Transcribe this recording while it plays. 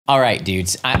All right,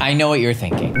 dudes, I know what you're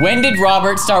thinking. When did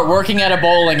Robert start working at a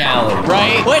bowling alley,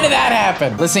 right? When did that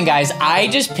happen? Listen, guys, I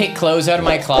just pick clothes out of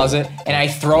my closet and I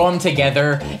throw them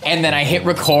together and then I hit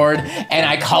record and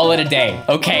I call it a day,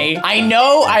 okay? I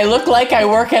know I look like I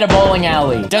work at a bowling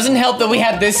alley. Doesn't help that we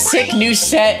have this sick new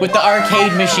set with the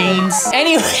arcade machines.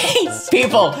 Anyways,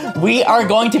 people, we are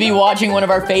going to be watching one of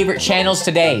our favorite channels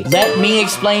today. Let Me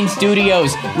Explain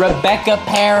Studios, Rebecca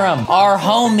Parham, our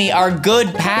homie, our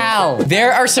good pal.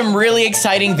 There are some really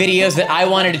exciting videos that I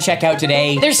wanted to check out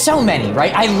today. There's so many,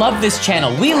 right? I love this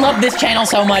channel. We love this channel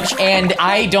so much, and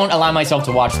I don't allow myself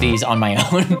to watch these on my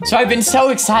own. So I've been so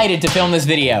excited to film this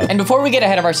video. And before we get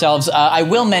ahead of ourselves, I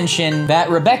will mention that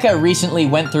Rebecca recently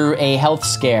went through a health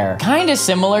scare. Kinda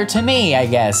similar to me, I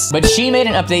guess. But she made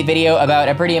an update video about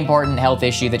a pretty important health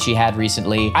issue that she had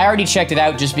recently. I already checked it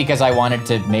out just because I wanted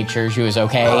to make sure she was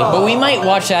okay. But we might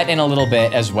watch that in a little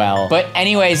bit as well. But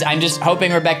anyways, I'm just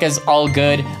hoping Rebecca's all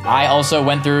good. I also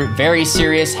went through very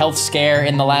serious health scare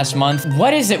in the last month.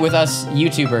 What is it with us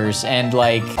YouTubers and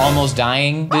like almost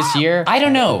dying this year? I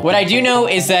don't know. What I do know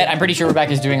is that I'm pretty sure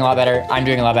Rebecca's doing a lot better. I'm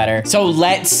doing a lot better. So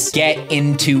let's get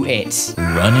into it.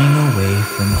 Running away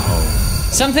from home.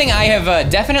 Something I have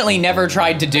definitely never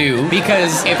tried to do,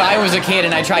 because if I was a kid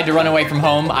and I tried to run away from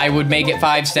home, I would make it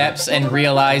 5 steps and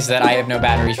realize that I have no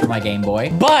batteries for my Game Boy.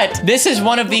 But this is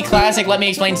one of the classic Let Me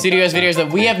Explain Studios videos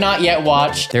that we have not yet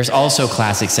watched. There's also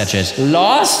classics such as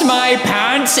Lost My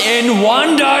Pants in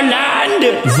Wonderland,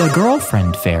 The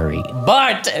Girlfriend Fairy.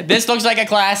 But this looks like a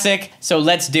classic, so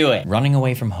let's do it. Running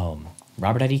away from home.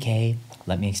 RobertIDK,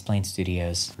 Let Me Explain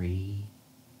Studios. 3,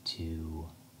 2,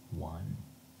 1.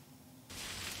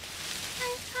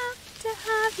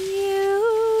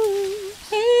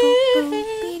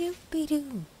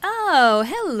 Oh,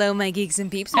 hello, my geeks and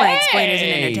peeps, my explainers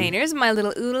and entertainers, my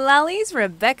little oodalollies,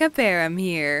 Rebecca Parham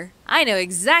here. I know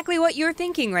exactly what you're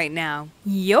thinking right now.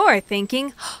 You're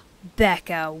thinking,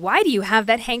 Becca, why do you have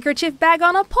that handkerchief bag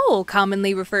on a pole,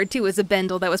 commonly referred to as a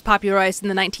bendel that was popularized in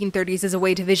the 1930s as a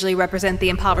way to visually represent the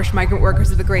impoverished migrant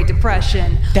workers of the Great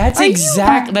Depression?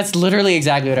 That's literally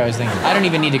exactly what I was thinking. I don't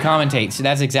even need to commentate, so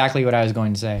that's exactly what I was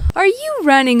going to say. Are you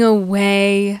running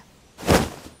away?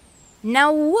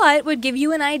 Now what would give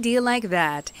you an idea like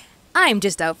that? I'm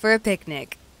just out for a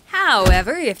picnic.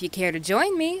 However, if you care to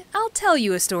join me, I'll tell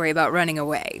you a story about running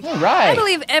away. All right. I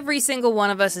believe every single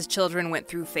one of us as children went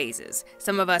through phases.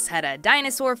 Some of us had a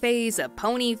dinosaur phase, a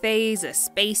pony phase, a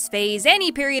space phase,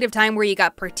 any period of time where you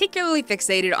got particularly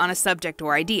fixated on a subject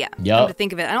or idea. Yup. Come to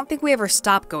think of it, I don't think we ever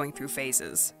stopped going through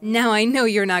phases. Now, I know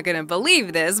you're not gonna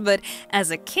believe this, but as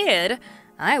a kid,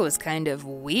 I was kind of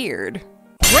weird.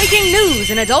 Breaking news!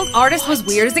 An adult artist was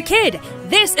weird as a kid.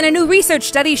 This and a new research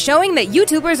study showing that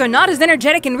YouTubers are not as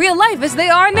energetic in real life as they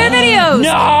are in their videos.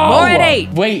 No! More at 8.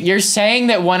 Wait, you're saying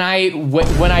that when I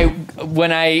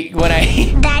when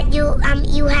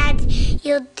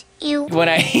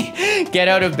I get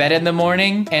out of bed in the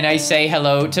morning and I say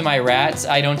hello to my rats,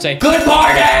 I don't say, good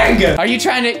morning! Are you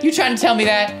trying to tell me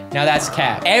that? Now that's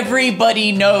cap.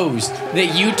 Everybody knows that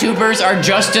YouTubers are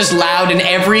just as loud in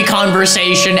every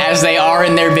conversation as they are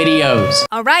in their videos.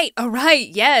 All right,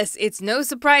 yes, it's no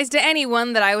surprise to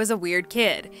anyone that I was a weird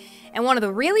kid. And one of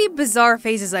the really bizarre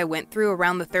phases I went through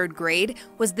around the 3rd grade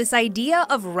was this idea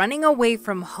of running away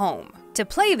from home. To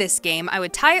play this game, I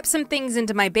would tie up some things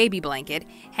into my baby blanket,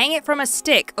 hang it from a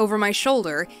stick over my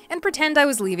shoulder, and pretend I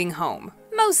was leaving home.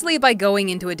 Mostly by going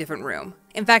into a different room.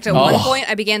 In fact, at one point,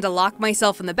 I began to lock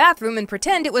myself in the bathroom and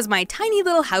pretend it was my tiny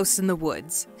little house in the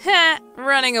woods. Heh,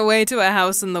 running away to a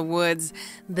house in the woods.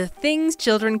 The things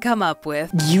children come up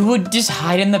with. You would just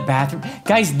hide in the bathroom.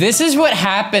 Guys, this is what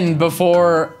happened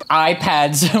before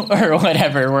iPads or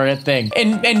whatever were a thing.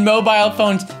 And mobile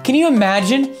phones. Can you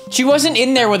imagine? She wasn't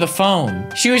in there with a phone.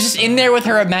 She was just in there with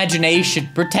her imagination,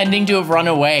 pretending to have run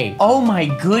away. Oh my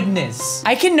goodness.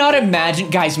 I cannot imagine.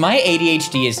 Guys, my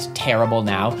ADHD is terrible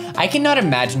now. I cannot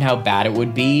imagine how bad it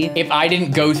would be if I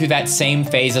didn't go through that same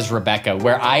phase as Rebecca,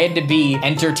 where I had to be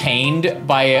entertained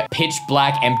by a pitch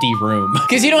black empty room.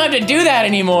 Because you don't have to do that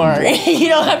anymore. You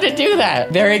don't have to do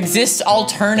that. There exists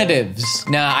alternatives.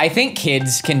 Nah, I think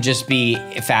kids can just be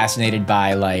fascinated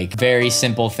by like very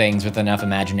simple things with enough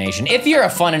imagination. If you're a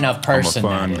fun enough person,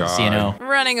 that is, you know?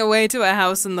 Running away to a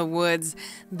house in the woods.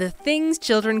 The things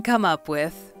children come up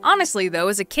with. Honestly, though,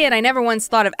 as a kid, I never once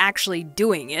thought of actually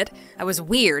doing it. I was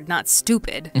weird, not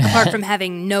stupid. Apart from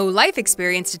having no life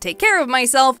experience to take care of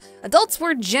myself, adults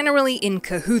were generally in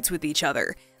cahoots with each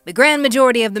other. The The grand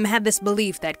majority of them had this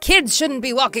belief that kids shouldn't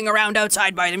be walking around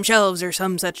outside by themselves or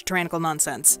some such tyrannical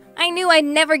nonsense. I knew I'd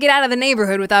never get out of the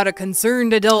neighborhood without a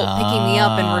concerned adult picking me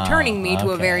up and returning me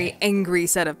to a very angry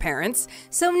set of parents,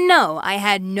 so no, I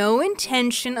had no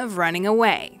intention of running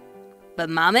away. But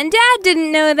Mom and Dad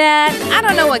didn't know that. I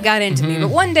don't know what got into me, but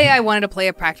one day I wanted to play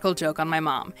a practical joke on my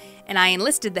mom, and I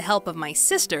enlisted the help of my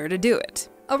sister to do it.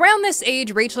 Around this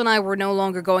age, Rachel and I were no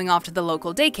longer going off to the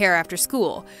local daycare after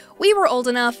school. We were old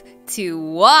enough to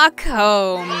walk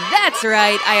home. That's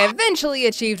right, I eventually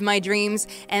achieved my dreams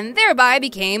and thereby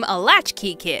became a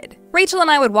latchkey kid. Rachel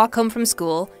and I would walk home from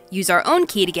school, use our own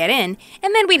key to get in,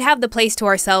 and then we'd have the place to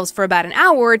ourselves for about an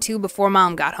hour or two before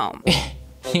Mom got home.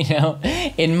 You know,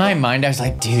 in my mind, I was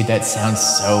like, dude, that sounds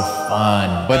so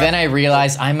fun. But then I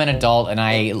realized I'm an adult and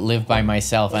I live by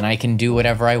myself and I can do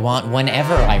whatever I want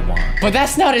whenever I want. But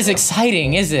that's not as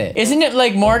exciting, is it? Isn't it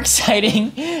like more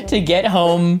exciting to get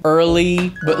home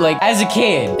early? But like as a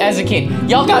kid,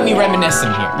 y'all got me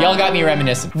reminiscing here. Y'all got me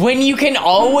reminiscing. When you can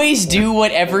always do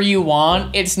whatever you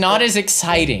want, it's not as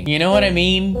exciting. You know what I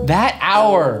mean? That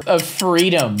hour of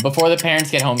freedom before the parents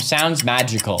get home sounds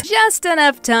magical. Just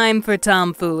enough time for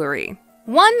tomfoolery.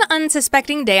 One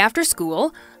unsuspecting day after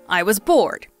school, I was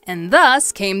bored, and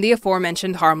thus came the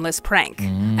aforementioned harmless prank.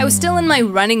 I was still in my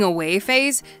running away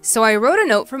phase, so I wrote a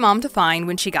note for Mom to find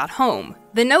when she got home.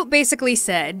 The note basically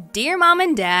said, "Dear Mom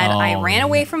and Dad, I ran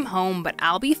away from home, but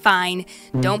I'll be fine.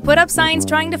 Don't put up signs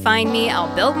trying to find me.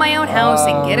 I'll build my own house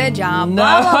and get a job.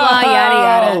 Blah, blah, blah,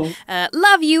 yada, yada.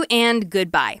 Love you and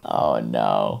goodbye." Oh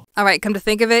no. All right, come to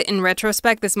think of it, in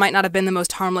retrospect, this might not have been the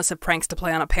most harmless of pranks to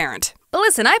play on a parent. But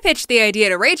listen, I pitched the idea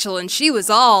to Rachel and she was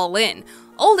all in.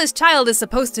 Oldest child is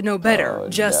supposed to know better,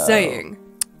 just saying.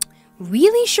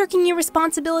 Really shirking your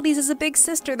responsibilities as a big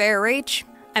sister there, Rach.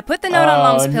 I put the note on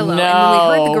Mom's pillow, and when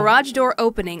we heard the garage door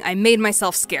opening, I made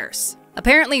myself scarce.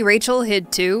 Apparently Rachel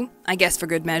hid too, I guess for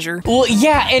good measure. Well,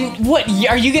 yeah, and what,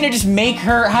 are you gonna just make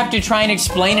her have to try and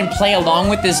explain and play along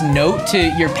with this note to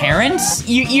your parents?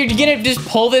 You're gonna just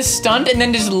pull this stunt and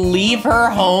then just leave her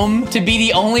home to be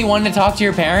the only one to talk to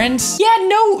your parents? Yeah,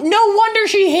 no wonder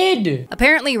she hid.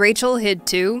 Apparently Rachel hid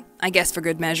too, I guess for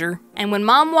good measure. And when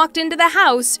Mom walked into the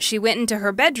house, she went into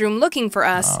her bedroom looking for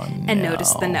us and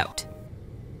noticed the note.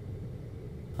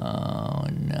 Oh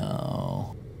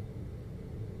no.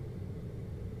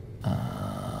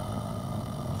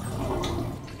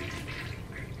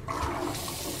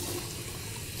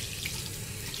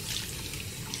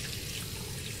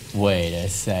 Wait a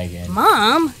second.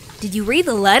 Mom, did you read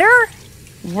the letter?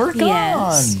 We're gone.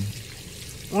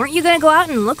 Yes. Weren't you gonna go out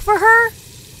and look for her?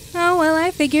 Oh, well,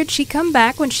 I figured she'd come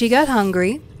back when she got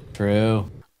hungry.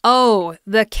 True. Oh,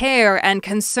 the care and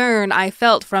concern I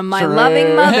felt from my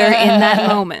loving mother in that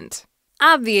moment.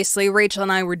 Obviously, Rachel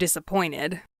and I were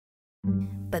disappointed.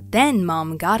 But then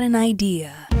Mom got an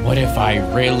idea. What if I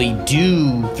really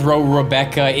do throw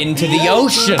Rebecca into the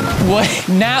ocean? What?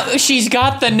 Now she's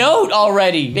got the note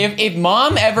already. If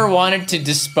Mom ever wanted to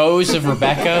dispose of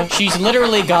Rebecca, she's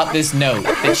literally got this note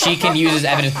that she can use as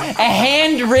evidence. A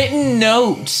handwritten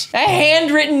note. A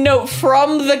handwritten note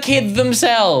from the kids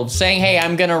themselves saying, hey,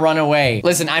 I'm gonna run away.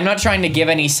 Listen, I'm not trying to give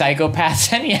any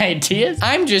psychopaths any ideas.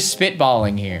 I'm just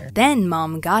spitballing here. Then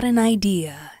Mom got an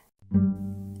idea.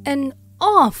 An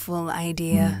awful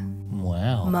idea.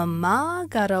 Wow. Mama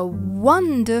got a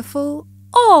wonderful,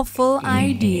 awful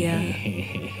idea.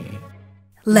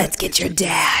 Let's get your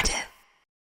dad.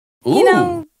 Ooh. You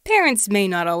know, parents may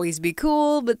not always be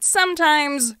cool, but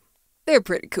sometimes they're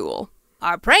pretty cool.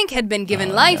 Our prank had been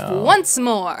given life once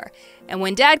more, and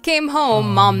when Dad came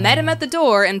home, Mom met him at the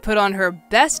door and put on her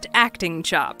best acting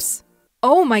chops.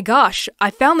 Oh my gosh, I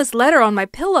found this letter on my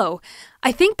pillow.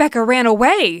 I think Becca ran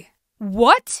away.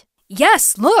 What?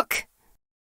 Yes, look.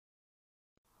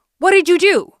 What did you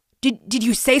do? Did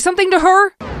you say something to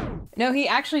her? No, he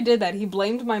actually did that. He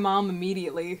blamed my mom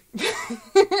immediately.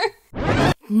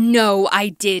 No, I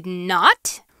did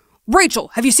not. Rachel,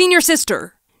 have you seen your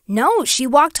sister? No, she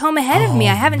walked home ahead of me.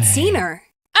 I haven't seen her.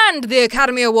 And the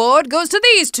Academy Award goes to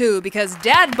these two because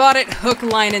Dad bought it hook,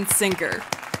 line, and sinker.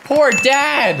 Poor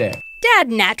Dad.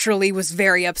 Dad naturally was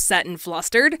very upset and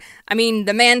flustered. I mean,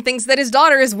 the man thinks that his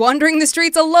daughter is wandering the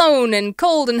streets alone and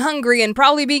cold and hungry and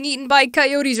probably being eaten by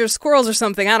coyotes or squirrels or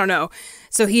something, I don't know.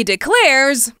 So he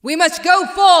declares, "We must go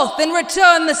forth and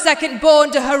return the second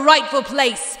born to her rightful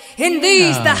place in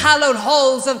these the hallowed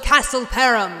halls of Castle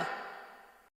Perham."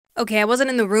 Okay, I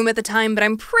wasn't in the room at the time, but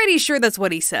I'm pretty sure that's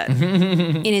what he said.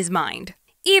 In his mind.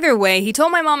 Either way, he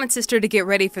told my mom and sister to get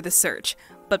ready for the search.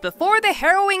 But before the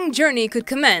harrowing journey could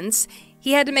commence,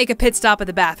 he had to make a pit stop at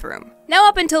the bathroom. Now,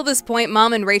 up until this point,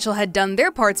 Mom and Rachel had done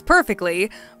their parts perfectly,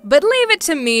 but leave it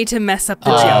to me to mess up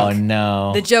the joke. Oh,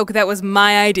 no. The joke that was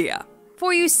my idea.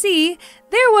 For you see,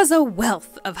 there was a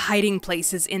wealth of hiding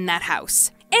places in that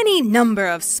house. Any number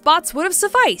of spots would have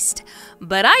sufficed,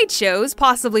 but I chose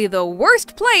possibly the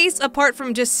worst place apart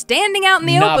from just standing out in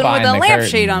the open with a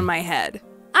lampshade on my head.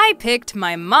 I picked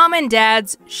my mom and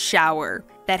dad's shower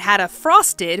that had a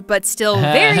frosted but still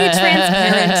very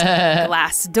transparent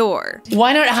glass door.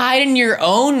 Why not hide in your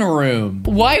own room?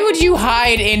 Why would you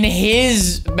hide in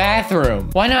his bathroom?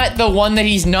 Why not the one that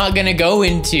he's not gonna go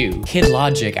into? Kid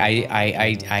logic,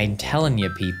 I'm telling you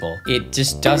people, it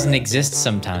just doesn't exist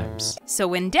sometimes. So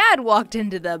when Dad walked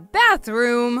into the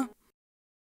bathroom...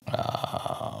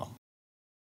 Oh.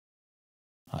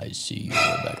 I see you,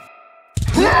 Rebecca.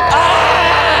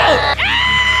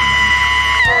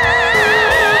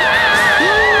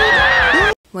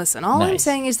 Listen, all I'm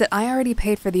saying is that I already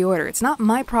paid for the order. It's not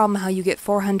my problem how you get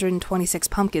 426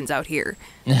 pumpkins out here.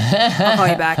 I'll call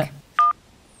you back.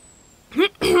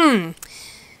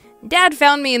 Dad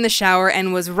found me in the shower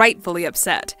and was rightfully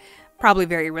upset. Probably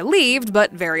very relieved,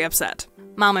 but very upset.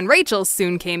 Mom and Rachel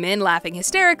soon came in, laughing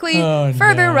hysterically,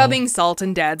 further rubbing salt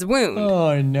in Dad's wound.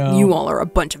 Oh no. You all are a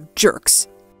bunch of jerks.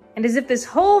 And as if this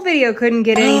whole video couldn't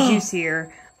get any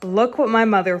juicier, look what my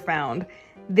mother found.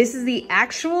 This is the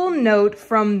actual note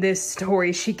from this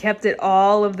story. She kept it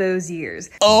all of those years.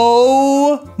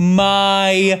 Oh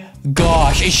my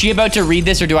gosh. Is she about to read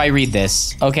this or do I read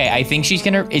this? Okay, I think she's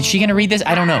gonna, is she gonna read this?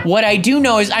 I don't know. What I do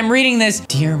know is I'm reading this.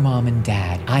 Dear Mom and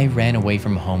Dad, I ran away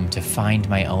from home to find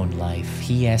my own life.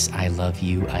 P.S. I love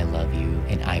you,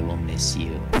 and I will miss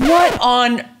you. What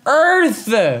on earth?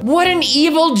 What an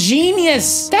evil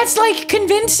genius. That's like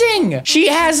convincing. She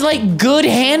has like good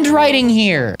handwriting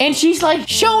here. And she's like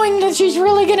showing that she's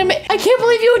really gonna I can't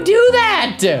believe you would do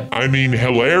that. I mean,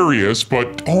 hilarious,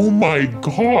 but oh my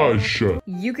gosh.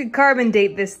 You could carbon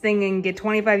date this thing and get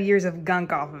 25 years of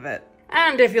gunk off of it.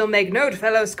 And if you'll make note,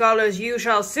 fellow scholars, you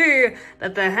shall see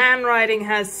that the handwriting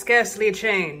has scarcely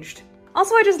changed.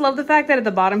 Also, I just love the fact that at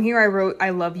the bottom here I wrote,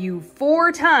 I love you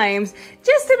 4 times,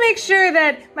 just to make sure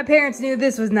that my parents knew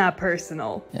this was not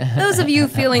personal. Those of you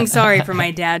feeling sorry for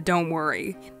my dad, don't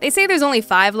worry. They say there's only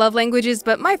 5 love languages,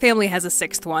 but my family has a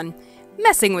 6th one.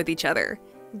 Messing with each other.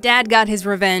 Dad got his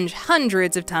revenge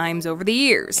hundreds of times over the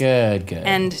years. Good, good.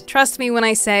 And trust me when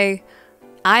I say,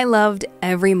 I loved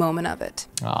every moment of it.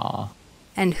 Aw.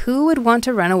 And who would want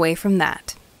to run away from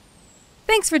that?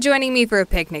 Thanks for joining me for a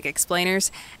picnic,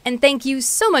 explainers, and thank you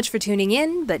so much for tuning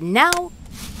in, but now...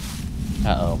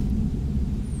 Uh-oh.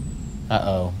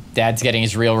 Uh-oh. Dad's getting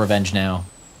his real revenge now.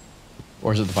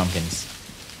 Or is it the pumpkins?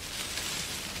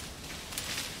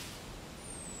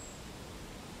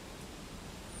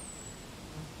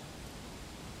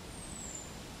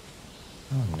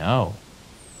 Oh, no.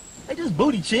 They just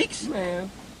booty cheeks,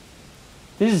 man.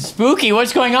 This is spooky.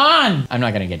 What's going on? I'm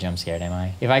not gonna get jump scared, am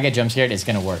I? If I get jump scared, it's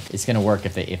gonna work. It's gonna work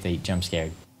if they jump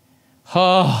scared.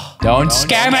 Oh, don't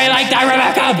scare me like that,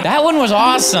 Rebecca! That one was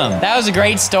awesome. That was a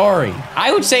great story.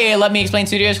 I would say Let Me Explain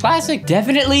Studios classic.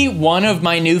 Definitely one of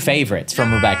my new favorites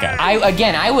from Rebecca.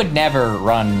 I would never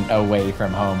run away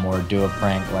from home or do a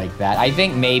prank like that. I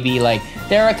think maybe like,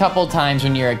 there are a couple times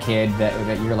when you're a kid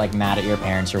that you're like mad at your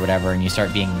parents or whatever and you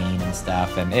start being mean and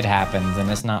stuff and it happens and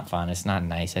it's not fun, it's not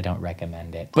nice, I don't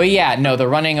recommend it. But yeah, no, the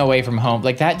running away from home,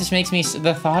 like that just makes me,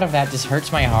 the thought of that just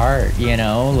hurts my heart, you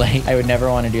know? Like I would never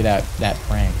want to do that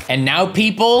prank. And now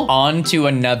people, on to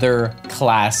another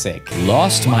classic.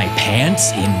 Lost my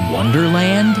pants in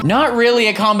Wonderland? Not really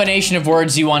a combination of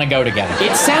words you want to go together.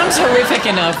 It sounds horrific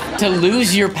enough to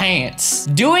lose your pants.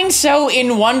 Doing so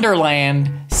in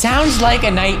Wonderland sounds like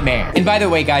a nightmare. And by the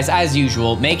way, guys, as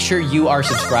usual, make sure you are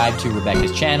subscribed to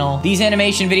Rebecca's channel. These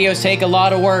animation videos take a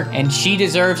lot of work, and she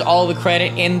deserves all the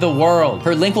credit in the world.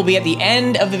 Her link will be at the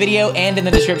end of the video and in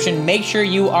the description. Make sure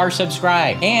you are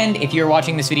subscribed. And if you're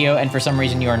watching this video and for some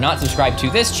reason you are not subscribed to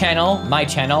this channel, my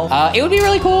channel, it would be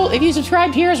really cool if you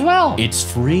subscribed here as well. It's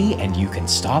free and you can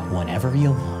stop whenever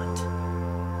you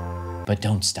want. But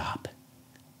don't stop.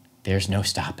 There's no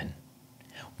stopping.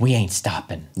 We ain't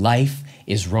stopping. Life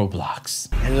is Roblox.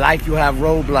 In life, you have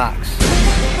roadblocks.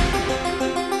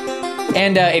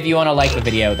 And if you want to like the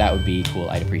video, that would be cool.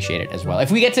 I'd appreciate it as well. If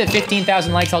we get to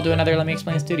 15,000 likes, I'll do another Let Me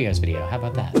Explain Studios video. How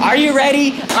about that? Are you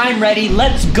ready? I'm ready.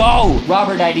 Let's go.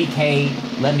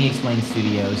 RobertIDK, Let Me Explain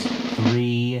Studios.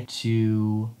 3,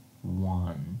 2,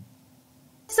 1.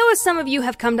 So as some of you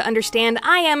have come to understand,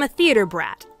 I am a theater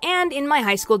brat. And in my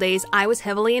high school days, I was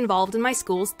heavily involved in my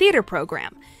school's theater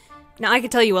program. Now, I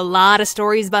could tell you a lot of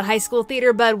stories about high school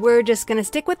theater, but we're just gonna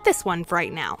stick with this one for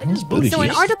right now. So in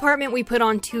our department, we put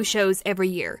on 2 shows every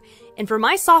year. And for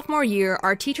my sophomore year,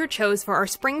 our teacher chose for our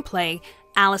spring play,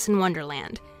 Alice in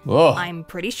Wonderland. Whoa. I'm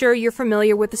pretty sure you're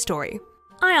familiar with the story.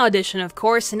 I audition, of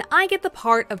course, and I get the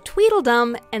part of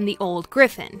Tweedledum and the Old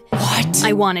Griffin. What?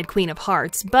 I wanted Queen of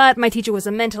Hearts, but my teacher was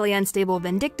a mentally unstable,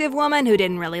 vindictive woman who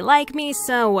didn't really like me,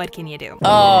 so what can you do?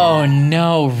 Oh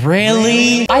no,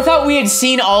 really? I thought we had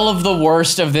seen all of the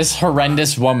worst of this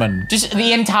horrendous woman. Just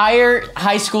the entire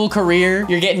high school career,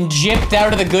 you're getting gypped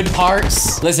out of the good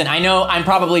parts. Listen, I know I'm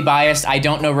probably biased. I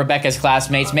don't know Rebecca's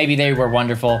classmates. Maybe they were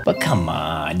wonderful, but come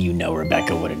on, you know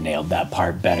Rebecca would have nailed that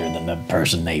part better than the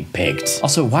person they picked.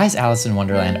 Also, why is Alice in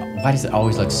Wonderland, why does it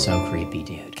always look so creepy,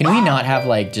 dude? Can we not have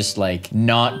just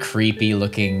not creepy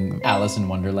looking Alice in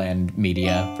Wonderland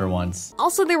media for once?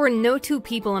 Also, there were no 2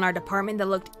 people in our department that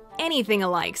looked anything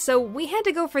alike, so we had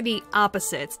to go for the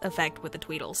opposites effect with the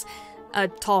Tweedles. A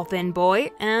tall, thin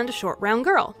boy and a short, round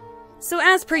girl. So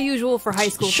as per usual for high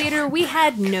school theater, we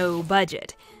had no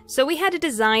budget. So we had to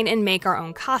design and make our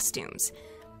own costumes.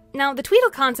 Now, the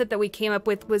Tweedle concept that we came up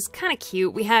with was kind of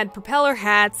cute. We had propeller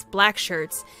hats, black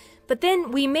shirts, but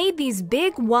then we made these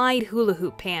big, wide hula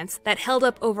hoop pants that held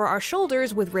up over our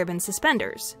shoulders with ribbon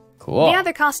suspenders. Cool. The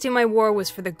other costume I wore was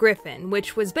for the Griffin,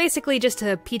 which was basically just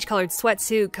a peach-colored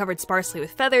sweatsuit covered sparsely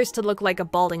with feathers to look like a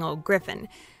balding old griffin.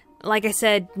 Like I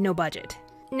said, no budget.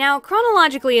 Now,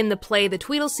 chronologically in the play, the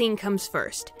Tweedle scene comes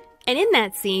first, and in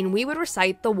that scene, we would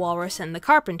recite the Walrus and the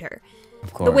Carpenter.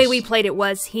 Of course. The way we played it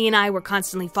was, he and I were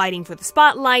constantly fighting for the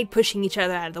spotlight, pushing each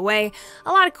other out of the way,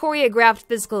 a lot of choreographed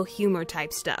physical humor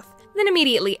type stuff. Then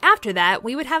immediately after that,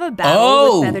 we would have a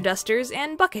battle with feather dusters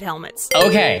and bucket helmets.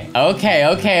 Okay.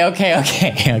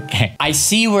 I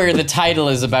see where the title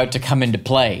is about to come into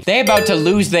play. They're about to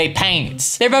lose their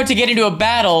pants. They're about to get into a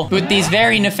battle with these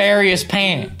very nefarious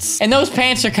pants. And those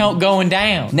pants are going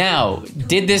down. Now,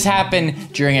 did this happen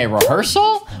during a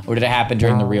rehearsal? Or did it happen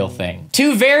during the real thing?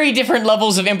 2 very different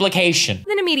levels of implication.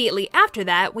 Then immediately after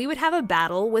that, we would have a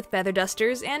battle with feather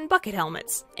dusters and bucket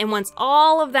helmets. And once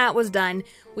all of that was done,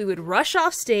 we would rush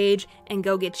off stage and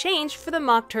go get changed for the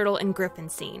Mock Turtle and Griffin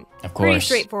scene. Of course. Pretty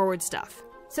straightforward stuff.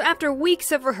 So after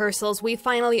weeks of rehearsals, we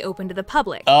finally opened to the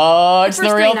public. Oh, it's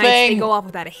the real first 3 nights, thing? they go off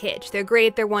without a hitch. They're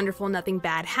great, they're wonderful, nothing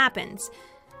bad happens.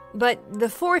 But the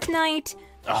 4th night,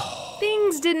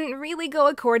 things didn't really go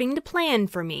according to plan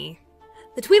for me.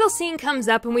 The Tweedle scene comes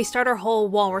up and we start our whole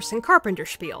Walrus and Carpenter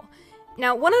spiel.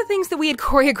 Now, one of the things that we had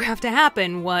choreographed to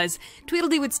happen was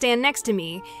Tweedledee would stand next to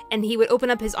me and he would open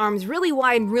up his arms really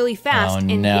wide really fast and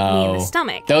hit me in the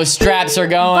stomach. Those straps are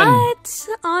going. But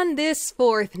on this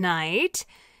 4th night,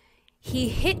 he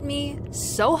hit me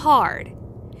so hard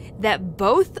that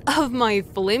both of my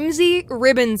flimsy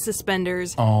ribbon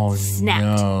suspenders snapped.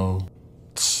 No.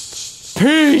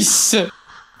 Peace!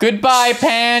 Goodbye,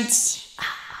 pants!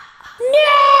 No!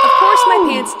 Of course, my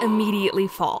pants immediately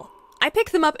fall. I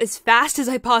picked them up as fast as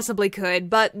I possibly could,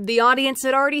 but the audience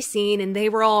had already seen and they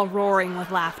were all roaring with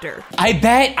laughter. I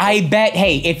bet,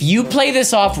 hey, if you play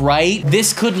this off right,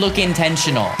 this could look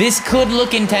intentional.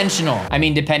 I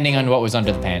mean, depending on what was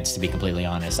under the pants, to be completely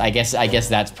honest. I guess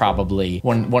that's probably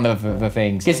one of the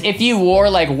things. Because if you wore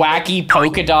wacky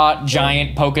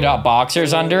giant polka dot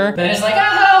boxers under, then it's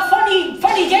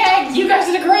funny gag. You guys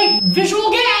did a great visual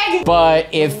gag. But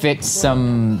if it's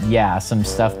some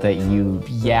stuff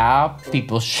that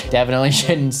people definitely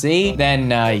shouldn't see,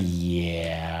 then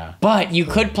yeah. But you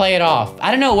could play it off.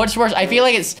 I don't know what's worse. I feel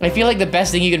like the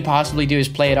best thing you can possibly do is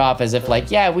play it off as if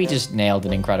we just nailed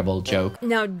an incredible joke.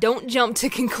 Now, don't jump to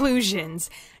conclusions.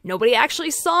 Nobody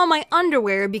actually saw my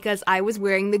underwear because I was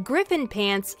wearing the Griffin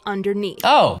pants underneath.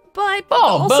 Oh. But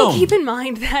also boom. keep in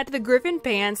mind that the Griffin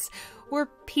pants were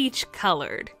peach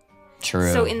colored.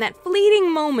 True. So in that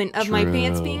fleeting moment of my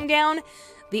pants being down,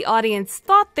 the audience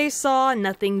thought they saw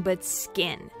nothing but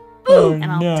skin. And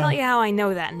I'll tell you how I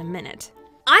know that in a minute.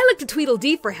 I look to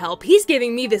Tweedledee for help. He's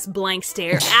giving me this blank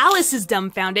stare. Alice is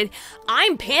dumbfounded.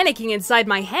 I'm panicking inside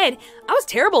my head. I was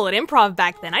terrible at improv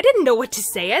back then. I didn't know what to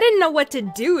say. I didn't know what to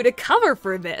do to cover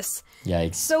for this.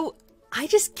 Yikes. So I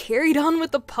just carried on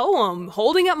with the poem,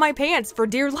 holding up my pants for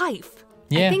dear life.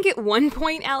 Yeah. I think at one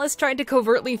point Alice tried to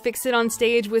covertly fix it on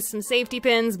stage with some safety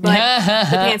pins, but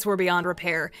the pants were beyond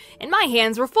repair. And my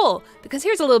hands were full, because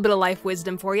here's a little bit of life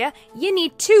wisdom for you. You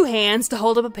need 2 hands to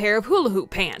hold up a pair of hula hoop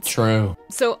pants. True.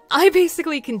 So I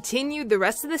basically continued the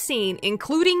rest of the scene,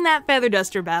 including that feather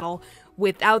duster battle,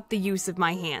 without the use of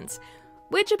my hands.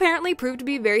 Which apparently proved to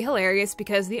be very hilarious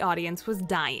because the audience was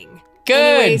dying. Good!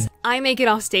 Anyways, I make it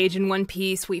off stage in one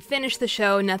piece, we finish the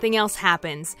show, nothing else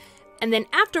happens. And then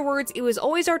afterwards, it was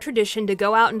always our tradition to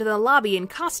go out into the lobby in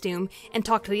costume and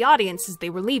talk to the audience as they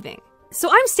were leaving. So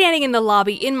I'm standing in the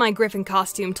lobby in my Griffin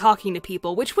costume talking to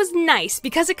people, which was nice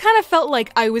because it kind of felt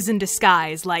like I was in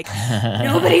disguise, like,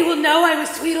 nobody will know I was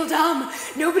Tweedledum.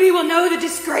 Nobody will know the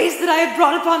disgrace that I have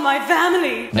brought upon my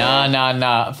family.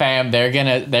 Nah, fam, they're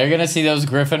gonna see those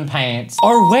Griffin pants.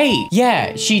 Or wait,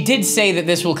 yeah, she did say that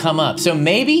this will come up. So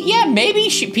maybe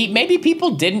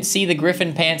people didn't see the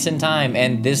Griffin pants in time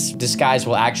and this disguise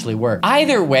will actually work.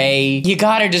 Either way, you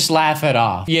gotta just laugh it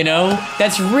off, you know?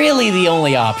 That's really the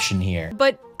only option here.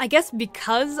 But I guess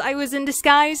because I was in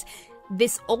disguise,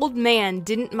 this old man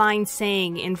didn't mind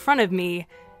saying in front of me,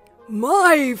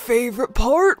 "My favorite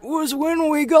part was when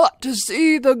we got to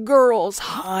see the girl's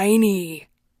hiney."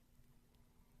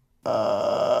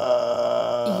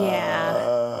 Yeah.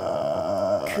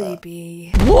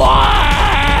 Creepy. What?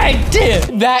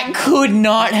 That could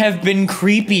not have been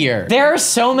creepier. There are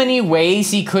so many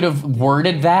ways he could have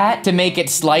worded that to make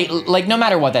it like, no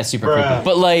matter what, that's super creepy.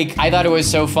 But like, I thought it was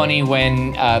so funny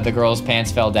when the girl's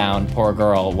pants fell down, poor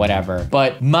girl, whatever.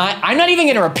 But I'm not even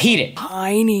gonna repeat it.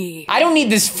 Hiney. I don't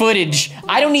need this footage.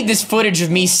 I don't need this footage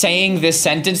of me saying this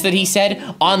sentence that he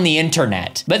said on the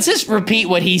internet. Let's just repeat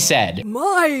what he said.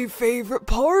 My favorite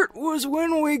part was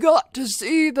when we got to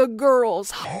see the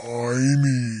girl's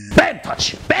hiney.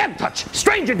 Bad touch,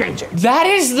 stranger danger. That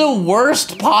is the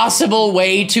worst possible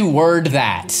way to word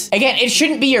that. Again, it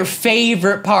shouldn't be your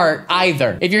favorite part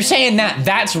either. If you're saying that,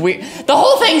 that's weird. The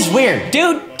whole thing's weird.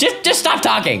 Dude, just stop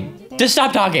talking. Just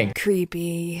stop talking.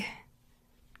 Creepy.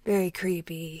 Very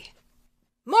creepy.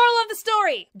 Moral of the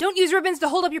story: don't use ribbons to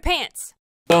hold up your pants.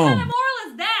 Boom. What kind of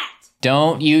moral is that?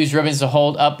 Don't use ribbons to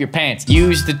hold up your pants.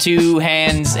 Use the two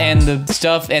hands and the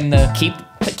stuff and the keep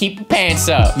the pants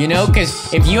up, you know?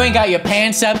 Because if you ain't got your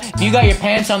pants up, if you got your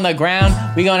pants on the ground,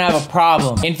 we gonna have a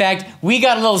problem. In fact, we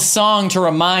got a little song to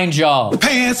remind y'all.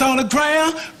 Pants on the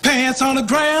ground,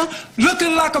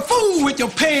 looking like a fool with your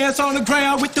pants on the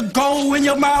ground, with the gold in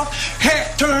your mouth,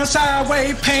 hat turned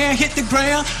sideways, pants hit the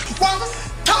ground, walking,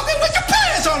 talking with your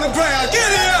pants on the ground. Get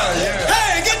here!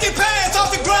 Hey, get your pants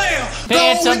off the ground!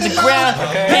 Pants on the ground,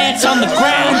 pants on the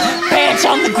ground, pants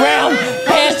on the ground,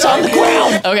 pants on the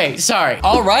ground. Okay, sorry.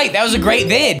 All right, that was a great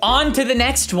vid. On to the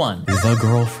next one. The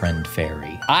girlfriend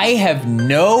fairy. I have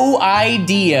no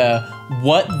idea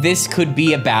what this could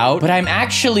be about, but I'm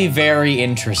actually very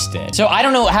interested. So I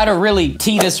don't know how to really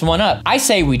tee this one up. I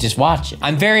say we just watch it.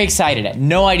 I'm very excited. I have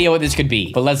no idea what this could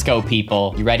be, but let's go,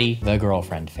 people. You ready? The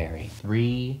girlfriend fairy.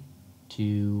 3,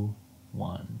 2,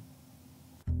 1.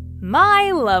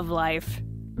 My love life.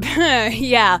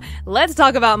 Yeah, let's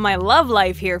talk about my love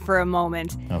life here for a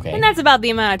moment. Okay. And that's about the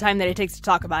amount of time that it takes to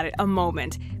talk about it, a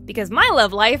moment. Because my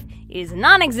love life is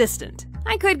non-existent.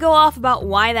 I could go off about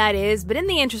why that is, but in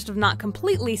the interest of not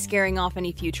completely scaring off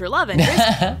any future love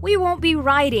interest, we won't be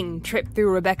riding Trip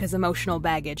Through Rebecca's Emotional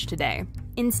Baggage today.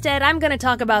 Instead, I'm gonna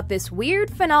talk about this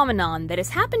weird phenomenon that has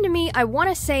happened to me, I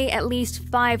wanna say, at least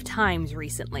 5 times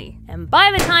recently. And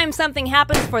by the time something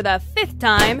happens for the 5th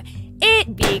time,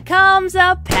 it becomes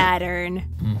a pattern.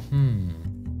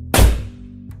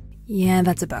 Yeah,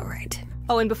 that's about right.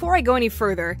 Oh, and before I go any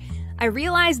further, I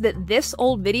realized that this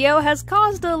old video has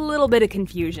caused a little bit of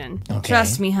confusion. Okay.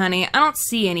 Trust me, honey, I don't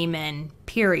see any men,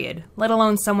 period, let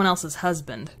alone someone else's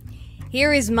husband.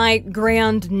 Here is my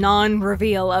grand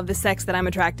non-reveal of the sex that I'm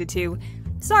attracted to.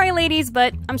 Sorry, ladies,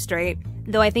 but I'm straight.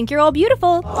 Though I think you're all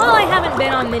beautiful. While I haven't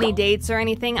been on many dates or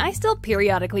anything, I still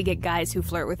periodically get guys who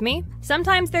flirt with me.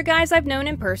 Sometimes they're guys I've known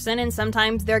in person, and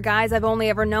sometimes they're guys I've only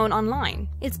ever known online.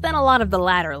 It's been a lot of the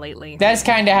latter lately. That's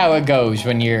kind of how it goes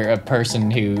when you're a person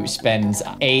who spends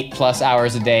 8+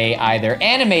 hours a day either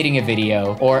animating a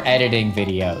video or editing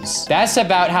videos. That's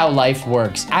about how life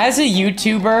works. As a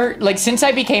YouTuber, like since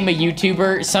I became a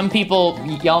YouTuber, some people,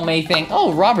 y'all may think,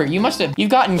 oh, Robert, you've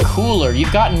gotten cooler,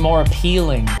 you've gotten more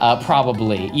appealing, probably.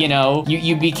 You know,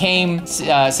 you became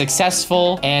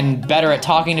successful and better at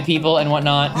talking to people and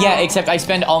whatnot. Yeah, except I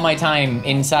spend all my time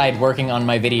inside working on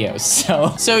my videos.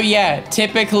 So yeah,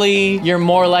 typically you're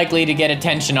more likely to get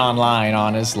attention online,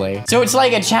 honestly. So it's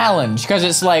like a challenge because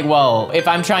it's like, well, if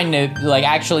I'm trying to like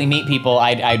actually meet people,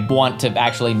 I'd want to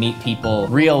actually meet people,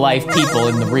 real life people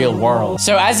in the real world.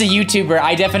 So as a YouTuber,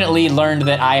 I definitely learned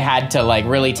that I had to like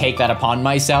really take that upon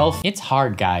myself. It's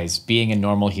hard, guys, being a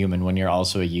normal human when you're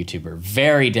also a YouTuber.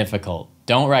 Very difficult.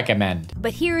 Don't recommend.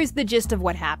 But here is the gist of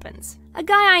what happens. A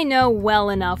guy I know well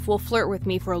enough will flirt with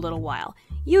me for a little while,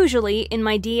 usually in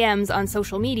my DMs on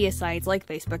social media sites like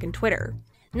Facebook and Twitter.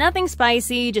 Nothing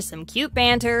spicy, just some cute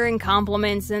banter and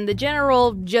compliments and the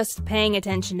general just paying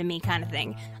attention to me kind of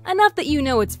thing. Enough that you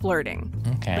know it's flirting.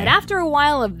 Okay. But after a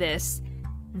while of this,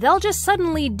 they'll just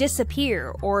suddenly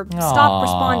disappear or stop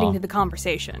responding to the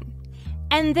conversation.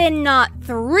 And then not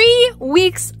 3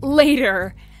 weeks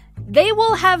later, they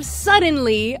will have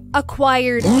suddenly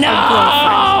acquired a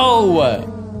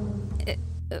girlfriend.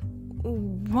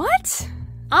 What?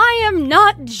 I am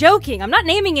not joking. I'm not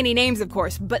naming any names, of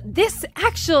course, but this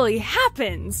actually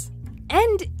happens.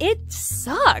 And it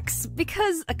sucks,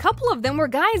 because a couple of them were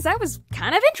guys I was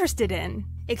kind of interested in.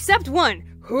 Except one.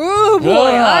 Oh boy,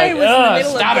 I was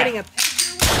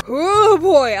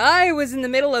in the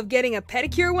middle of getting a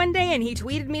pedicure one day, and he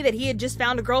tweeted me that he had just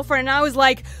found a girlfriend, and I was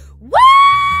like,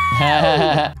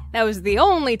 "Wow!" That was the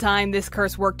only time this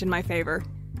curse worked in my favor.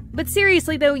 But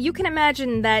seriously though, you can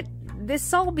imagine that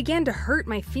this all began to hurt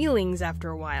my feelings after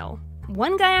a while.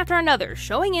 One guy after another,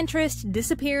 showing interest,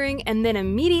 disappearing, and then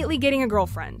immediately getting a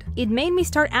girlfriend. It made me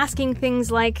start asking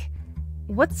things like,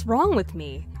 what's wrong with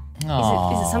me? Is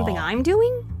it something I'm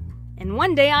doing? And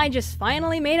one day I just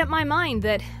finally made up my mind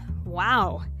that,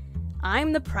 wow,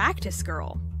 I'm the practice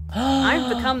girl.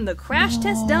 I've become the crash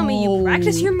test dummy you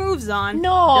practice your moves on,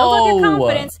 build up your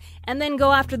confidence, and then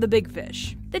go after the big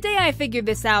fish. The day I figured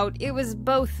this out, it was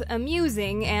both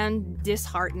amusing and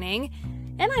disheartening,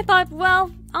 and I thought,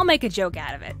 well, I'll make a joke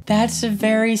out of it. That's a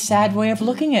very sad way of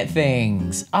looking at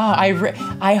things.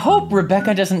 I hope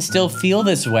Rebecca doesn't still feel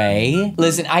this way.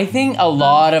 Listen, I think a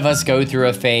lot of us go through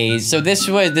a phase. So this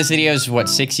video is what,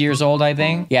 6 years old, I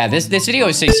think? Yeah, this video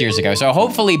is 6 years ago. So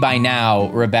hopefully by now,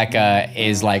 Rebecca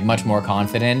is like much more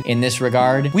confident in this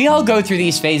regard. We all go through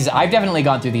these phases. I've definitely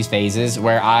gone through these phases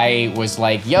where I was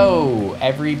like, yo,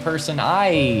 every person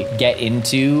I get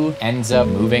into ends up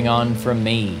moving on from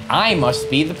me. I must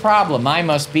be the problem. I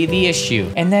must be the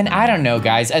issue. And then, I don't know,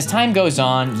 guys, as time goes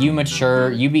on, you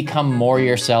mature, you become more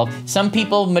yourself. Some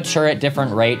people mature at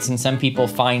different rates, and some people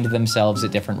find themselves at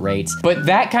different rates. But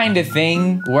that kind of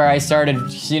thing, where I started,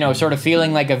 you know, sort of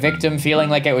feeling like a victim,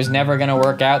 feeling like it was never gonna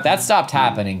work out, that stopped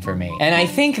happening for me. And I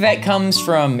think that comes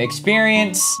from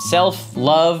experience,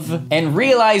 self-love, and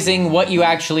realizing what you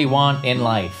actually want in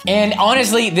life. And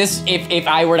honestly, this, if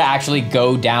I were to actually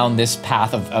go down this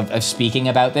path of speaking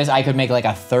about this, I could make like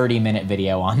a 30-minute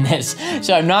video on this.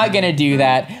 So I'm not gonna do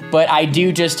that, but I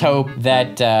do just hope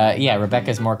that, yeah,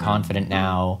 Rebecca's more confident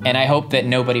now. And I hope that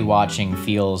nobody watching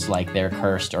feels like they're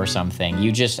cursed or something.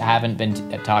 You just haven't been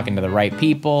talking to the right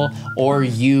people, or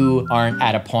you aren't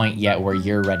at a point yet where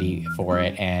you're ready for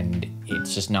it, and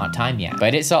it's just not time yet.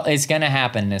 But it's gonna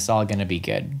happen, it's all gonna be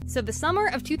good. So the summer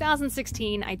of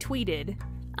 2016, I tweeted,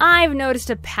 I've noticed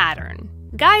a pattern.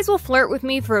 Guys will flirt with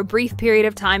me for a brief period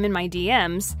of time in my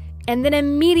DMs, and then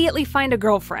immediately find a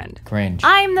girlfriend. Cringe.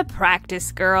 I'm the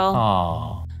practice girl.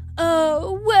 Aww.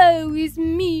 Oh, woe is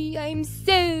me, I'm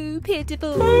so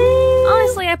pitiful.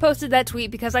 Honestly, I posted that tweet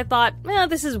because I thought, well,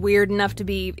 this is weird enough to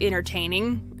be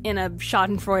entertaining in a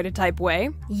schadenfreude type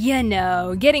way. You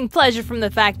know, getting pleasure from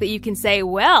the fact that you can say,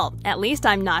 well, at least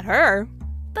I'm not her.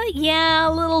 But yeah,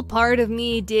 a little part of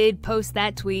me did post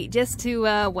that tweet just to,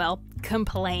 well,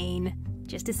 complain.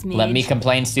 Just a smidge. Let Me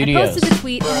Complain Studios. I posted the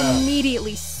tweet, and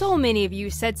immediately so many of you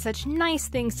said such nice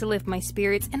things to lift my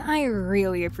spirits, and I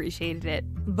really appreciated it.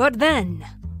 But then,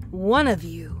 one of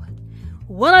you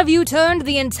turned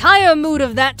the entire mood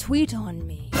of that tweet on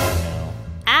me.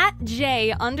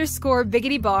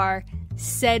 @J_BiggityBar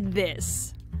said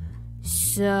this.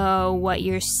 So what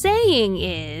you're saying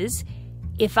is,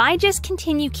 if I just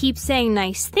keep saying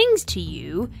nice things to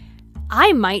you,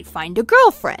 I might find a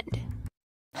girlfriend.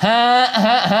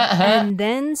 And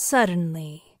then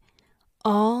suddenly,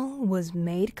 all was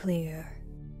made clear.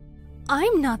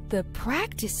 I'm not the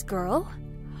practice girl.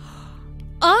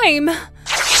 I'm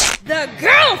the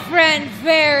girlfriend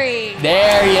fairy!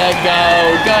 There you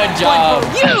go, good job.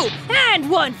 One for you,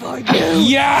 and one for you!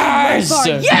 Yes! One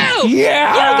for you!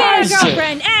 Yes! You get a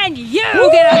girlfriend, and you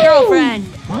get a girlfriend!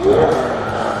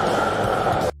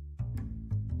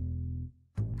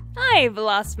 I've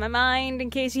lost my mind, in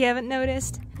case you haven't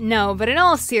noticed. No, but in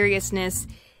all seriousness,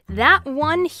 that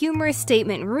one humorous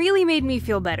statement really made me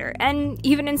feel better, and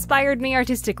even inspired me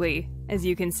artistically, as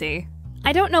you can see.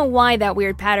 I don't know why that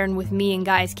weird pattern with me and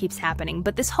guys keeps happening,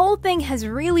 but this whole thing has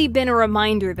really been a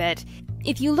reminder that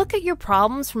if you look at your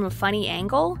problems from a funny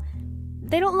angle,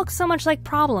 they don't look so much like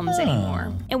problems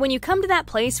anymore. And when you come to that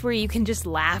place where you can just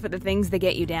laugh at the things that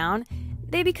get you down,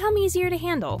 they become easier to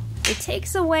handle. It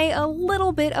takes away a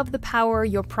little bit of the power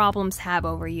your problems have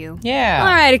over you. Yeah.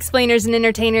 Alright, explainers and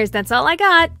entertainers, that's all I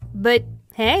got. But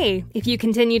hey, if you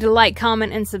continue to like,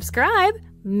 comment, and subscribe,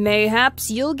 mayhaps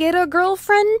you'll get a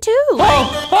girlfriend too. Boom the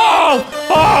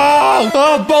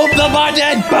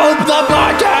button! Boom the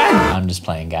button! I'm just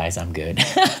playing, guys, I'm good.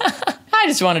 I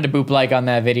just wanted to boop like on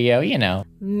that video, you know.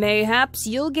 Mayhaps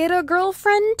you'll get a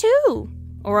girlfriend too.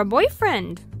 Or a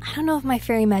boyfriend. I don't know if my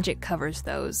fairy magic covers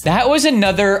those. That was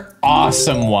another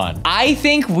awesome one. I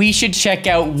think we should check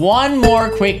out one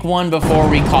more quick one before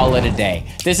we call it a day.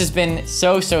 This has been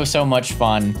so much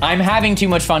fun. I'm having too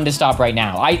much fun to stop right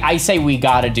now. I say we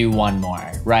gotta do one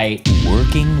more, right?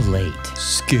 Working late.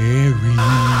 Scary.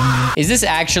 Is this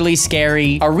actually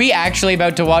scary? Are we actually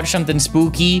about to watch something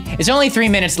spooky? It's only 3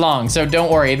 minutes long, so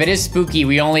don't worry. If it is spooky,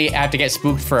 we only have to get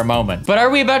spooked for a moment. But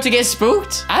are we about to get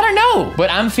spooked? I don't know,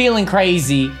 but I'm feeling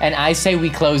crazy. And I say we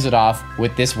close it off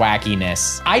with this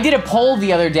wackiness. I did a poll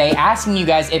the other day asking you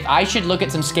guys if I should look at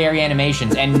some scary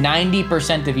animations, and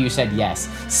 90% of you said yes.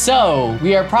 So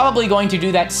we are probably going to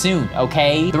do that soon,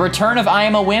 okay? The return of I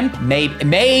Am a Wimp?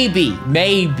 Maybe.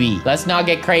 Let's not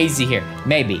get crazy here.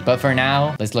 Maybe. But for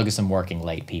now, let's look at some working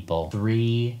late, people.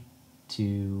 3,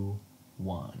 2,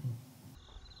 1.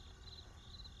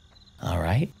 All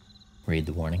right. Read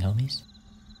the warning, homies.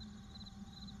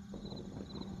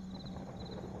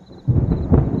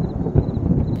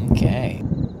 Okay.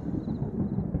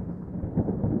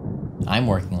 I'm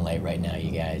working late right now,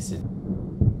 you guys.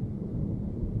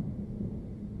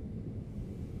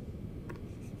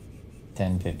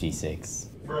 10:56.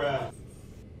 Bruh.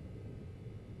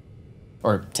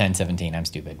 Or 10:17, I'm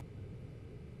stupid.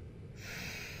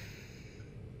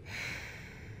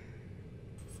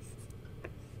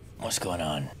 What's going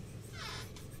on?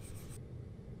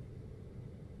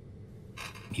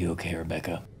 You okay,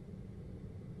 Rebecca?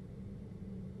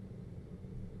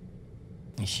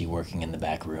 Is she working in the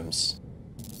back rooms?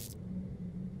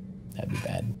 That'd be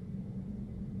bad.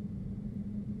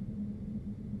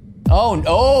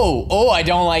 Oh, I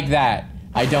don't like that.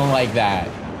 I don't like that.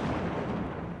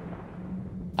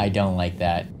 I don't like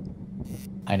that.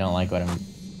 I don't like what I'm...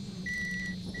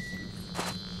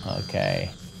 Okay.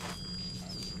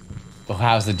 Well,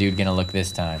 how's the dude gonna look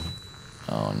this time?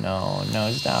 Oh no,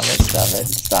 stop it.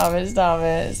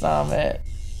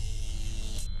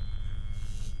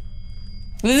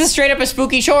 This is straight up a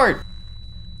spooky short.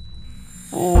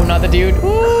 Ooh, not the dude.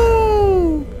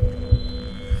 Ooh.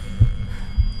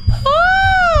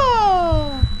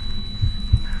 Oh.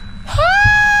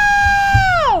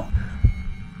 Oh.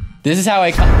 This is how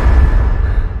I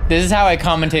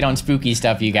commentate on spooky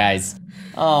stuff, you guys.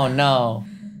 Oh no.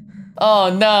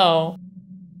 Oh no.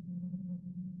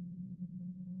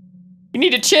 You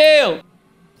need to chill.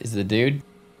 Is the dude?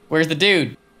 Where's the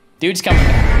dude? Dude's coming.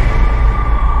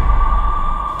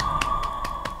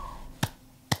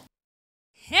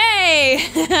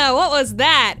 What was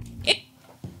that?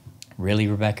 Really,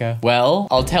 Rebecca? Well,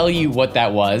 I'll tell you what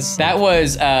that was. That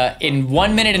was, in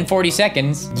 1 minute and 40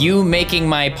 seconds, you making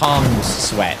my palms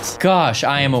sweat. Gosh,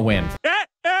 I am a wimp.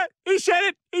 He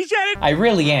said it. I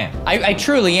really am. I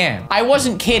truly am. I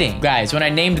wasn't kidding. Guys, when I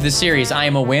named the series I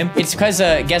Am a Wimp, it's because,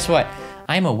 guess what?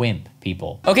 I'm a wimp,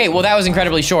 people. Okay, well, that was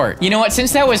incredibly short. You know what?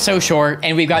 Since that was so short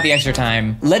and we've got the extra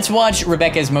time, let's watch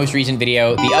Rebecca's most recent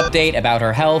video, the update about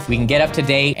her health. We can get up to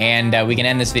date and we can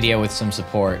end this video with some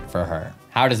support for her.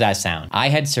 How does that sound? I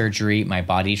had surgery. My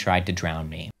body tried to drown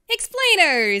me.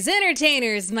 Explainers,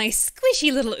 entertainers, my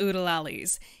squishy little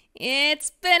oodle-ollies. It's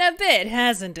been a bit,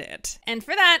 hasn't it? And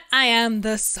for that, I am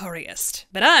the sorriest.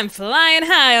 But I'm flying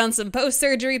high on some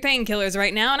post-surgery painkillers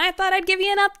right now, and I thought I'd give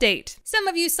you an update. Some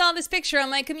of you saw this picture on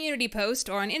my community post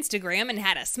or on Instagram and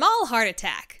had a small heart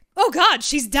attack. Oh God,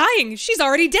 she's dying. She's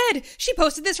already dead. She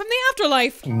posted this from the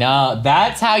afterlife. No,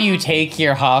 that's how you take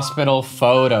your hospital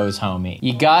photos, homie.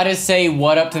 You gotta say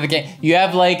what up to the game. You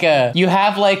have like a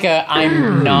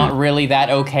I'm not really that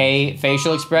okay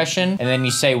facial expression, and then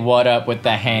you say what up with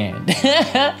the hand.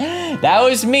 That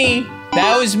was me.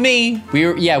 That was me. We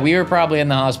were probably in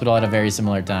the hospital at a very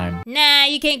similar time. Nah,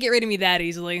 you can't get rid of me that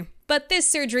easily. But this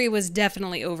surgery was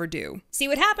definitely overdue. See,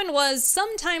 what happened was,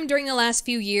 sometime during the last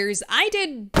few years, I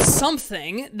did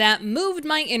something that moved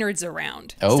my innards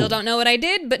around. Oh. Still don't know what I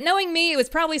did, but knowing me, it was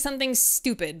probably something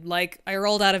stupid, like I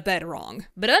rolled out of bed wrong.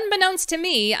 But unbeknownst to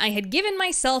me, I had given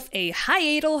myself a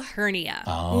hiatal hernia.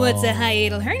 Oh. What's a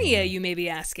hiatal hernia, you may be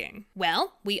asking?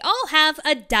 Well, we all have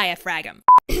a diaphragm.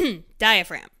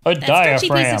 Diaphragm. A That diaphragm.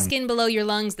 stretchy piece of skin below your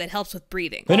lungs that helps with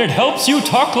breathing. And it helps you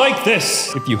talk like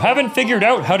this. If you haven't figured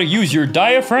out how to use your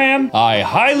diaphragm, I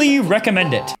highly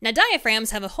recommend it. Now,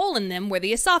 diaphragms have a hole in them where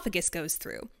the esophagus goes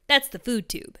through. That's the food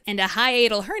tube. And a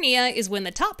hiatal hernia is when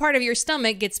the top part of your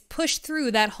stomach gets pushed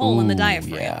through that hole in the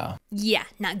diaphragm. Yeah. Yeah,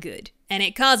 not good. and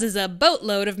it causes a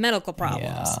boatload of medical problems.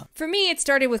 Yeah. For me, it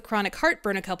started with chronic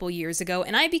heartburn a couple years ago,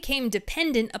 and I became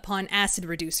dependent upon acid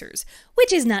reducers,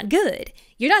 which is not good.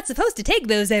 You're not supposed to take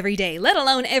those every day, let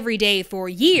alone every day for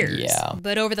years. Yeah.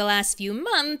 But over the last few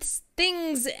months,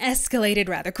 things escalated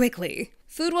rather quickly.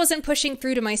 Food wasn't pushing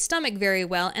through to my stomach very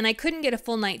well, and I couldn't get a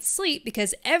full night's sleep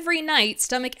because every night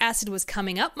stomach acid was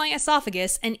coming up my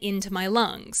esophagus and into my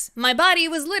lungs. My body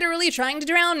was literally trying to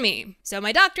drown me. So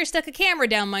my doctor stuck a camera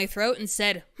down my throat and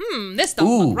said, this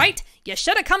don't look right. You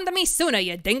should have come to me sooner,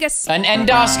 you dingus. An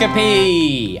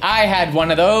endoscopy. I had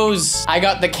one of those. I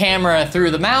got the camera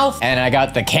through the mouth and I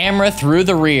got the camera through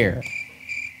the rear.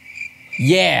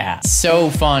 Yeah,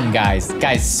 so fun, guys.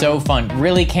 Guys, so fun.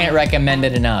 Really can't recommend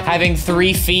it enough. Having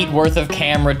 3 feet worth of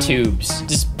camera tubes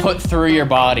just put through your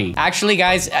body. Actually,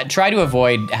 guys, try to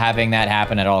avoid having that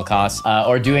happen at all costs,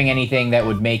 or doing anything that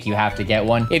would make you have to get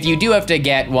one. If you do have to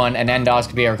get one, an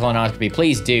endoscopy or colonoscopy,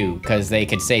 please do, because they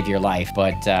could save your life.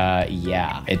 But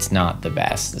yeah, it's not the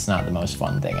best. It's not the most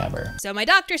fun thing ever. So my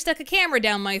doctor stuck a camera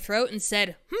down my throat and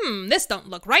said, this don't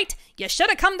look right. You should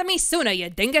have come to me sooner, you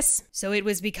dingus. So it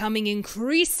was becoming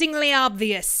increasingly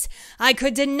obvious. I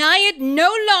could deny it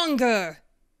no longer.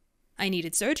 I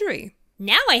needed surgery.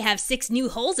 Now I have 6 new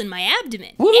holes in my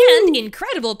abdomen and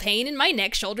incredible pain in my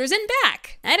neck, shoulders, and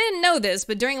back. I didn't know this,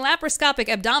 but during laparoscopic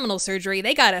abdominal surgery,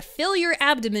 they gotta fill your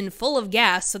abdomen full of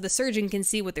gas so the surgeon can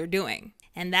see what they're doing.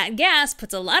 And that gas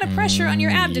puts a lot of pressure on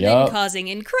your abdomen, causing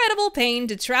incredible pain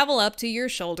to travel up to your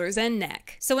shoulders and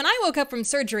neck. So when I woke up from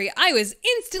surgery, I was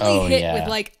instantly hit with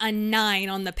like a 9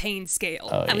 on the pain scale.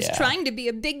 I was trying to be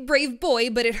a big, brave boy,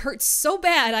 but it hurt so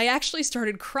bad I actually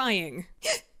started crying.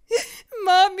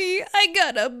 Mommy, I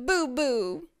got a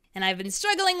boo-boo. And I've been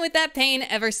struggling with that pain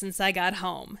ever since I got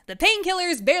home. The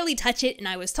painkillers barely touch it, and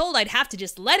I was told I'd have to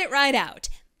just let it ride out.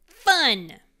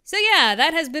 Fun! So yeah,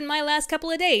 that has been my last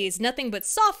couple of days. Nothing but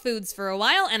soft foods for a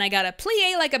while, and I gotta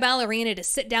plie like a ballerina to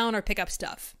sit down or pick up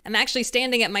stuff. I'm actually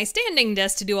standing at my standing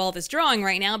desk to do all this drawing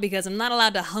right now because I'm not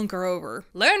allowed to hunker over.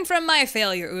 Learn from my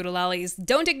failure, oodalollies.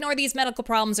 Don't ignore these medical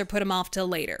problems or put them off till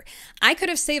later. I could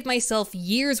have saved myself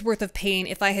years worth of pain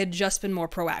if I had just been more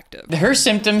proactive. Her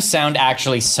symptoms sound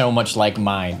actually so much like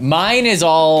mine. Mine is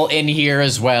all in here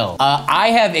as well. I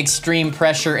have extreme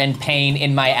pressure and pain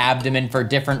in my abdomen for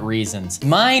different reasons.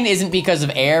 Mine isn't because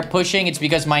of air pushing, it's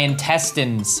because my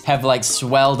intestines have like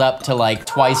swelled up to like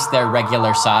twice their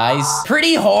regular size.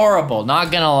 Pretty horrible,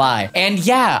 not gonna lie. And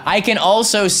yeah, I can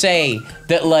also say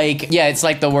that like, yeah, it's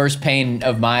like the worst pain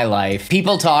of my life.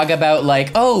 People talk about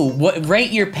like, oh, rate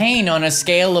your pain on a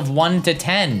scale of 1 to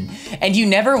 10. And you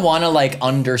never wanna like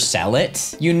undersell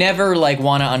it. You never like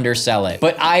wanna undersell it.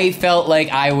 But I felt like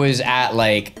I was at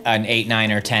like an 8,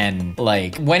 9, or 10.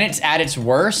 Like when it's at its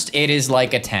worst, it is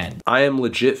like a 10. I am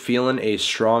legit feeling a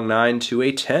strong 9 to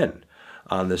a 10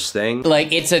 on this thing.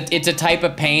 Like it's a type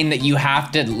of pain that you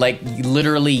have to like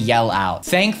literally yell out.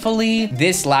 Thankfully,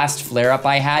 this last flare-up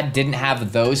I had didn't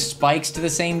have those spikes to the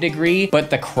same degree, but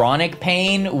the chronic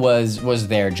pain was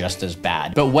there just as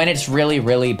bad. But when it's really,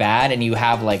 really bad and you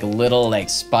have like little like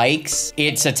spikes,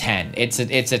 it's a 10. It's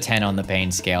a 10 on the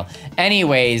pain scale.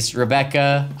 Anyways,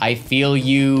 Rebecca, I feel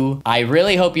you. I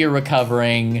really hope you're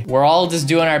recovering. We're all just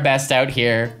doing our best out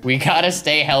here. We gotta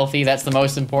stay healthy. That's the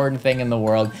most important thing in the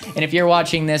world. And if you're watching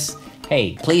this,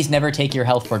 hey, please never take your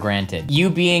health for granted.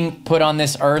 You being put on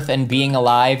this earth and being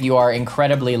alive, you are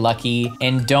incredibly lucky,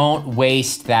 and don't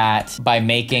waste that by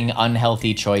making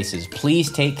unhealthy choices.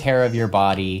 Please take care of your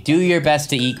body. Do your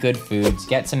best to eat good foods,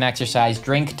 get some exercise,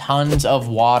 drink tons of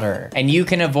water, and you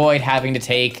can avoid having to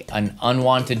take an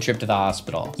unwanted trip to the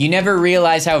hospital. You never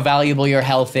realize how valuable your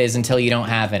health is until you don't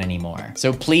have it anymore.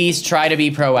 So please try to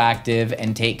be proactive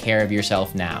and take care of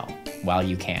yourself now, while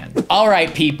you can. All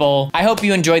right, people, I hope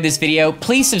you enjoyed this video.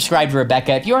 Please subscribe to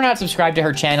Rebecca. If you are not subscribed to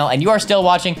her channel and you are still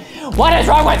watching, what is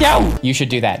wrong with you? You should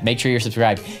do that. Make sure you're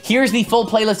subscribed. Here's the full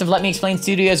playlist of Let Me Explain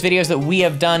Studios videos that we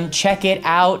have done. Check it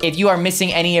out. If you are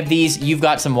missing any of these, you've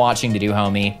got some watching to do,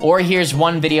 homie. Or here's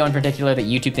one video in particular that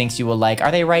YouTube thinks you will like.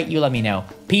 Are they right? You let me know.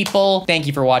 People, thank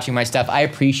you for watching my stuff. I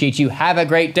appreciate you. Have a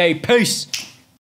great day. Peace.